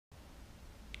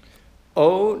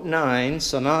'09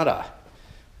 Sonata.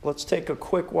 Let's take a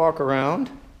quick walk around,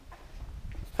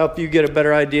 help you get a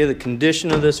better idea of the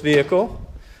condition of this vehicle.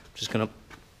 I'm just gonna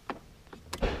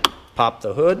pop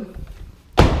the hood,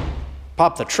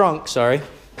 pop the trunk, sorry.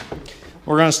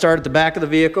 We're gonna start at the back of the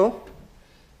vehicle.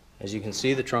 As you can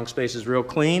see, the trunk space is real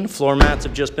clean. Floor mats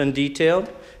have just been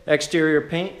detailed. Exterior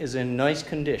paint is in nice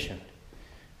condition.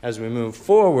 As we move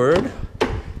forward,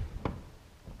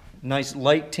 nice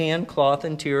light tan cloth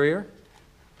interior.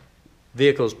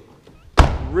 Vehicle's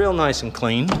real nice and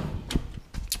clean.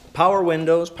 Power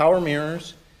windows, power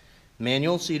mirrors,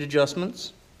 manual seat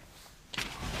adjustments.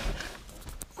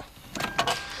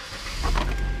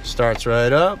 Starts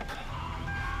right up.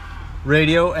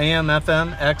 Radio, AM,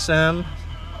 FM, XM,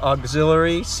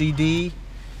 auxiliary, CD.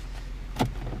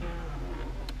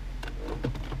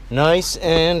 Nice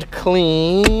and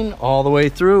clean all the way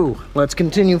through. Let's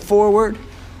continue forward.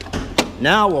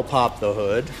 Now we'll pop the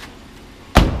hood.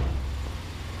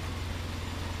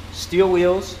 Steel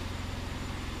wheels.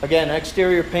 Again,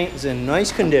 exterior paint is in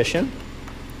nice condition.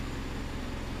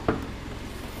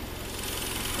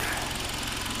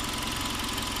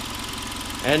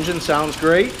 Engine sounds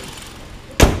great.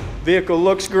 Vehicle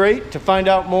looks great. To find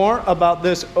out more about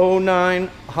this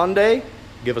 '09 Hyundai,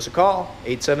 give us a call,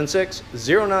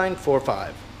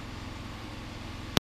 876-0945.